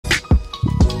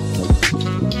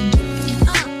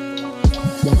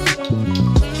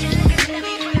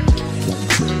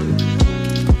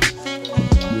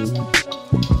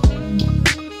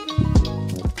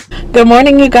Good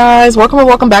morning, you guys.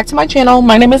 Welcome back to my channel.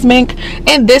 My name is Mink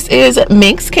and this is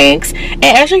Mink's Kinks. And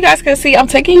as you guys can see, I'm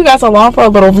taking you guys along for a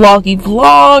little vloggy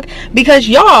vlog because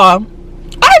y'all,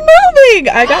 I'm moving.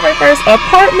 I got my first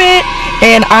apartment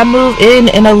and I moved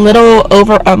in a little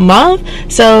over a month.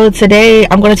 So today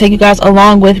I'm going to take you guys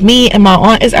along with me, and my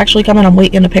aunt is actually coming. I'm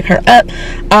waiting to pick her up,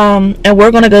 and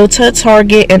we're going to go to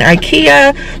Target and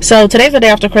Ikea. So today's the day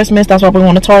after Christmas. That's why we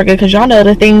want to Target, because y'all know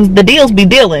the deals be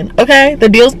dealing. Okay, the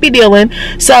deals be dealing.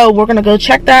 So we're going to go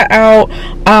check that out,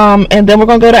 and then we're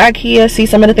going to go to Ikea, see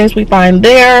some of the things we find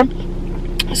there.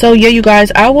 So yeah, you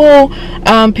guys, I will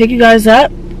pick you guys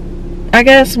up, I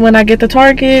guess, when I get to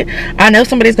Target. I know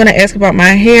somebody's gonna ask about my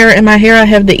hair. In my hair I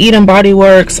have the Eden Body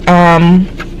Works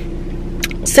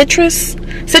citrus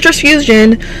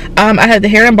fusion. I have the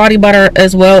hair and body butter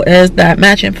as well as that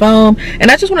matching foam,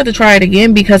 and I just wanted to try it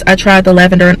again because I tried the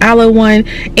lavender and aloe one,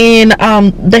 and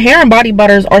the hair and body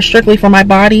butters are strictly for my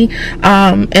body,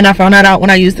 and I found that out when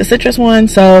I used the citrus one.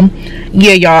 So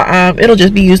yeah, y'all, it'll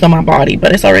just be used on my body,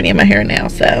 but it's already in my hair now.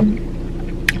 So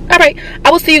alright,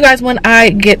 I will see you guys when I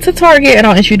get to Target, and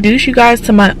I'll introduce you guys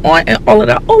to my aunt and all of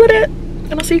that,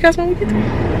 and I'll see you guys when we get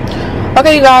there.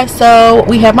 Okay, you guys, so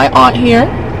we have my aunt here.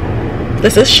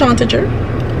 This is Shantager.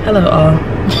 Hello, all.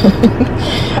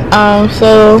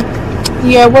 So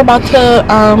yeah, we're about to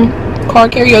call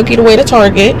karaoke the way to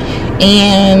Target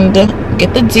and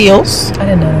get the deals. I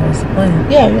didn't know that was the plan.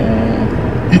 Yeah.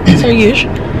 It's her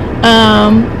usual.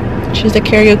 She's the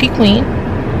karaoke queen.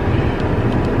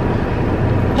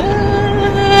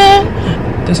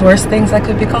 There's worse things that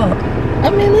could be called. I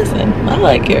mean, listen, I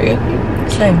like karaoke.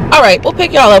 Same. All right, we'll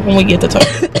pick y'all up when we get to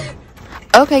Target.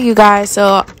 Okay, you guys,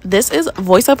 so this is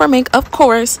voiceover Mink, of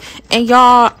course, and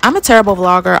y'all, I'm a terrible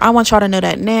vlogger. I want y'all to know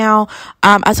that now.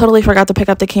 I totally forgot to pick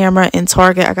up the camera in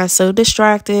Target. I got so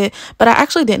distracted, but I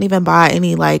actually didn't even buy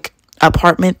any like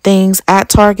apartment things at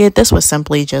Target. This was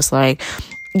simply just like,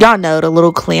 y'all know, the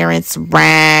little clearance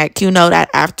rack, you know, that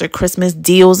after Christmas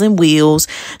deals and wheels.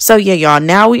 So yeah, y'all,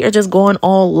 now we are just going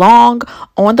along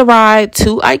on the ride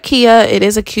to Ikea. It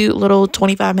is a cute little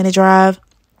 25-minute drive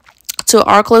to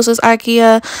our closest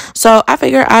Ikea. So I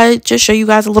figured I'd just show you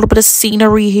guys a little bit of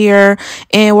scenery here,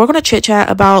 and we're gonna chit chat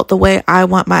about the way I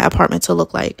want my apartment to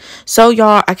look like. So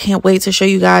y'all, I can't wait to show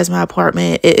you guys my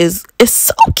apartment. It's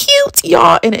so cute,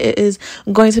 y'all, and it is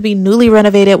going to be newly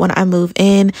renovated when I move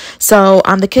in. So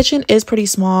the kitchen is pretty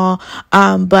small,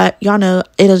 but y'all know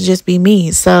it'll just be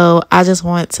me. So I just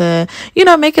want to, you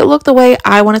know, make it look the way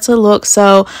I want it to look.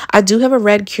 So I do have a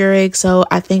red Keurig, so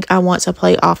I think I want to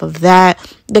play off of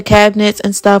that. The cabinets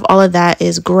and stuff, all of that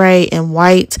is gray and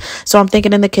white. So I'm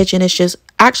thinking in the kitchen, it's just,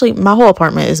 actually my whole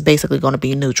apartment is basically going to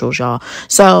be neutrals, y'all.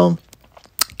 So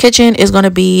kitchen is going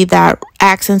to be that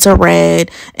accents are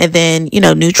red, and then, you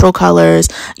know, neutral colors.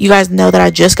 You guys know that I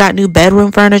just got new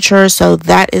bedroom furniture, so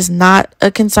that is not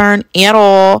a concern at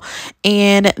all.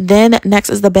 And then next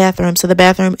is the bathroom. So the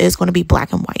bathroom is going to be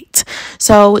black and white.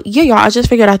 So yeah, y'all, I just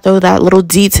figured I'd throw that little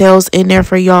details in there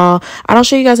for y'all. I don't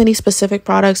show you guys any specific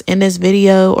products in this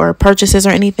video or purchases or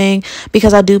anything,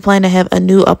 because I do plan to have a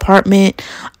new apartment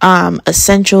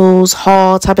essentials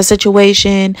haul type of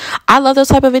situation. I love those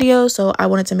type of videos, so I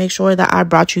wanted to make sure that I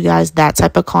brought you guys that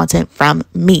type of content from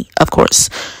me, of course.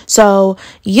 So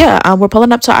yeah, we're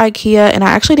pulling up to Ikea, and I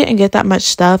actually didn't get that much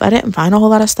stuff. I didn't find a whole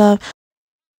lot of stuff.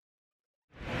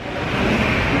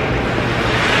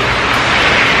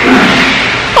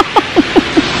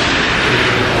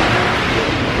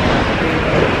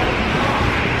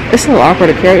 It's a little awkward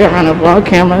to carry around a vlog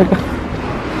camera.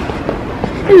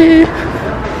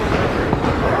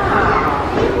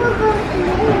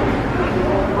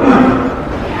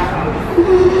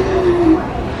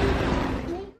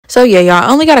 So yeah, y'all,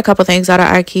 I only got a couple things out of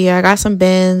Ikea. I got some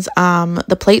bins.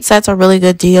 The plate sets are a really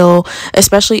good deal,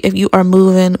 especially if you are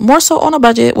moving more so on a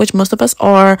budget, which most of us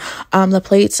are. The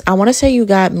plates, I want to say you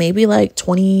got maybe like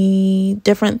 20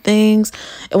 different things.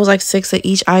 It was like 6 of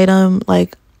each item,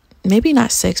 like maybe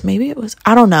not 6, maybe it was,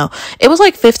 I don't know. It was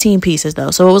like 15 pieces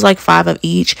though, so it was like 5 of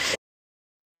each.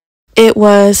 It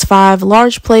was 5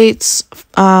 large plates,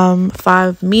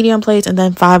 5 medium plates, and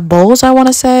then 5 bowls, I want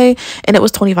to say. And it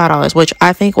was $25, which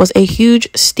I think was a huge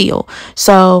steal.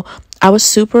 So I was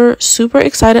super, super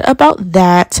excited about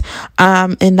that.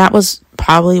 And that was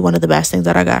probably one of the best things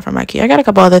that I got from Ikea. I got a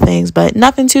couple other things, but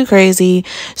nothing too crazy.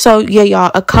 So yeah,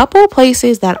 y'all, a couple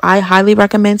places that I highly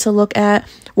recommend to look at,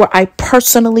 where I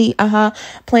personally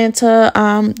plan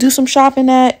to do some shopping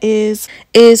at, is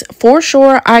for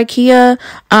sure Ikea.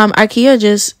 Ikea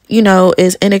just, you know,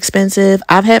 is inexpensive.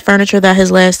 I've had furniture that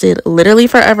has lasted literally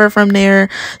forever from there.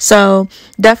 So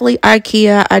definitely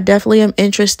Ikea. I definitely am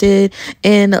interested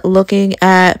in looking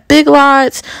at Big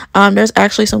Lots. There's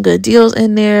actually some good deals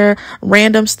in there,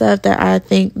 random stuff that I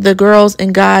think the girls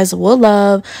and guys will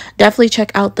love. Definitely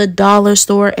check out the dollar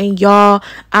store. And y'all,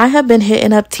 I have been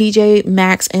hitting up TJ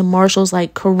Maxx and Marshalls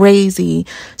like crazy.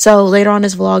 So later on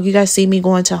this vlog, you guys see me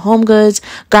going to Home Goods.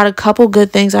 Got a couple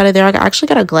good things out of there. I actually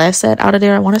got a glass set out of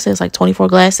there. I want to say it's like 24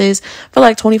 glasses for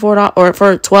like $24 or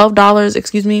for $12,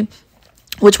 excuse me,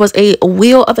 which was a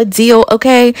wheel of a deal.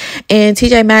 Okay. And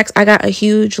TJ Maxx, I got a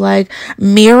huge like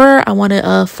mirror. I wanted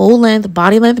a full length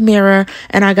body length mirror,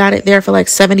 and I got it there for like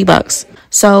 $70.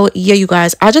 So yeah, you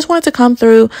guys, I just wanted to come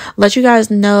through, let you guys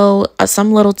know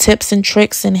some little tips and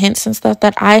tricks and hints and stuff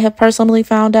that I have personally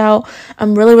found out.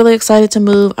 I'm really excited to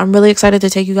move. I'm really excited to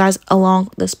take you guys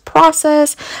along this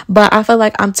process, but I feel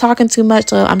like I'm talking too much,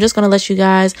 so I'm just going to let you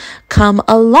guys come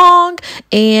along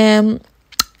and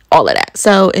all of that.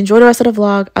 So enjoy the rest of the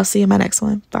vlog. I'll see you in my next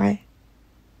one. Bye.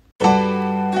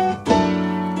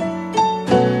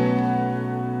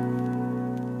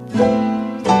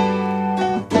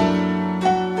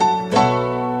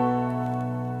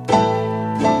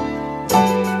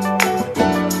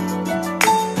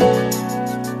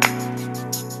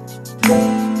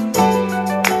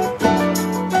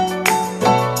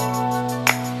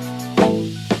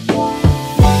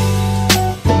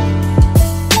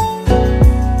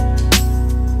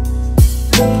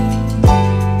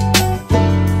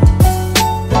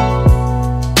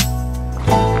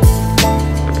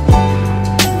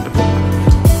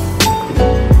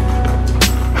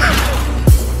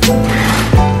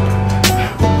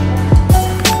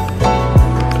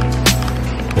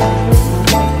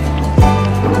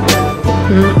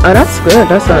 Oh, that's good.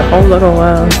 That's a whole little,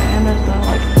 And there's the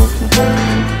like books and stuff.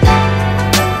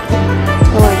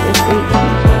 So like it's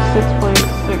 6 plates,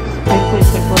 8 plates,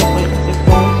 6 little plates, 6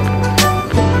 bowls.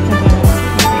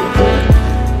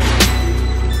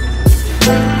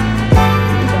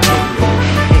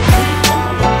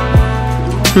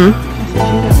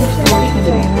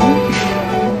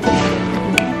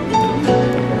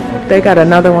 they got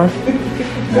another one for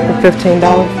 $15.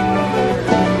 12.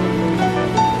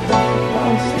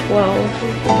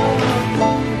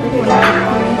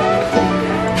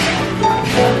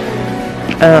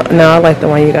 No, I like the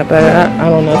one you got better. I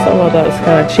don't know, something about that was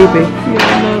kind of cheapy.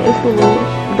 Yeah, no, it's the little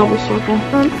double circle.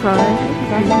 I'm sorry.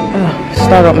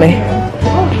 Startled me.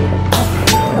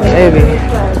 Baby,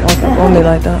 don't want me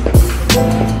like that.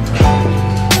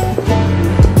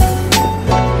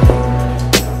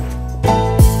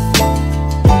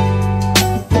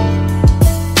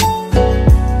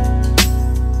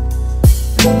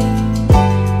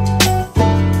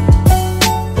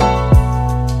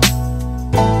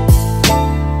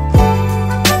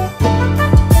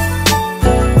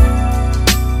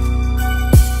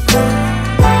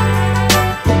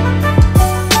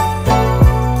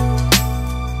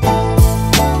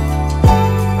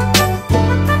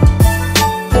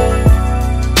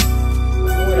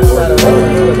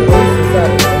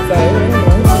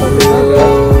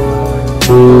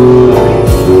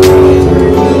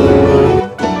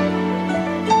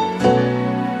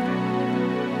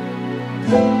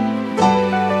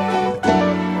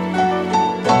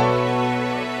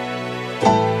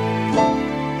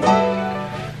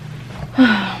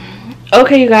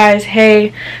 Okay, you guys,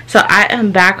 hey, so I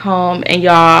am back home, and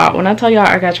y'all, when I tell y'all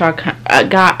I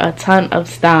got a ton of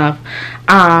stuff,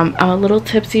 I'm a little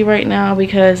tipsy right now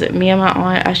because me and my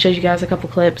aunt, I showed you guys a couple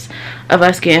clips of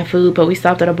us getting food, but we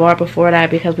stopped at a bar before that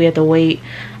because we had to wait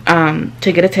to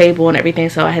get a table and everything,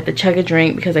 so I had to chug a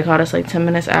drink because they called us like 10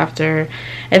 minutes after,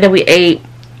 and then we ate,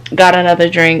 got another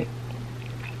drink.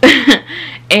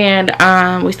 And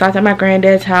we stopped at my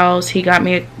granddad's house. He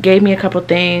gave me a couple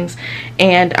things,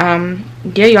 and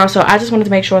yeah, y'all, so I just wanted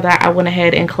to make sure that I went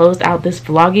ahead and closed out this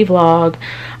vloggy vlog.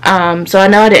 So I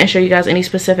know I didn't show you guys any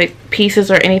specific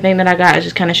pieces or anything that I got. I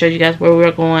just kind of showed you guys where we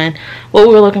were going, what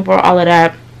we were looking for, all of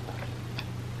that.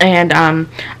 And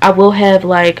I will have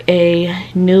like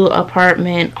a new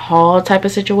apartment haul type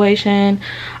of situation.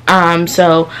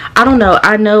 So I don't know,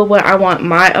 I know what I want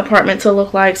my apartment to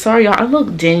look like. Sorry y'all, I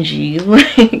look dingy.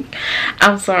 Like,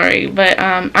 I'm sorry, but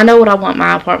I know what I want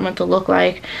my apartment to look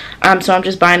like. So I'm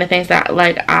just buying the things that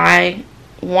like I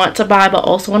want to buy, but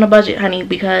also on a budget, honey,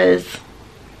 because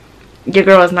your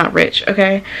girl is not rich.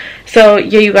 Okay, so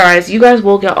yeah, you guys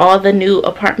will get all the new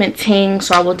apartment ting.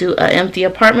 So I will do an empty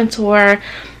apartment tour.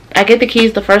 I get the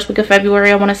keys the first week of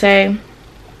February, I want to say,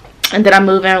 and then I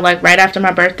move in like right after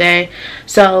my birthday.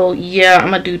 So yeah,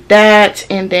 I'm gonna do that,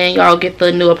 and then y'all get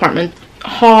the new apartment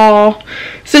haul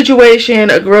situation,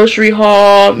 a grocery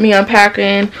haul, me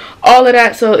unpacking, all of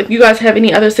that. So if you guys have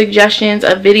any other suggestions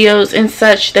of videos and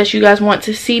such that you guys want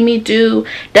to see me do,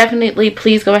 definitely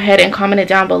please go ahead and comment it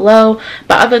down below.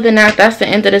 But other than that, that's the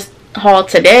end of this haul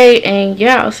today, and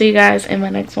yeah, I'll see you guys in my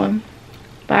next one.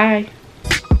 Bye.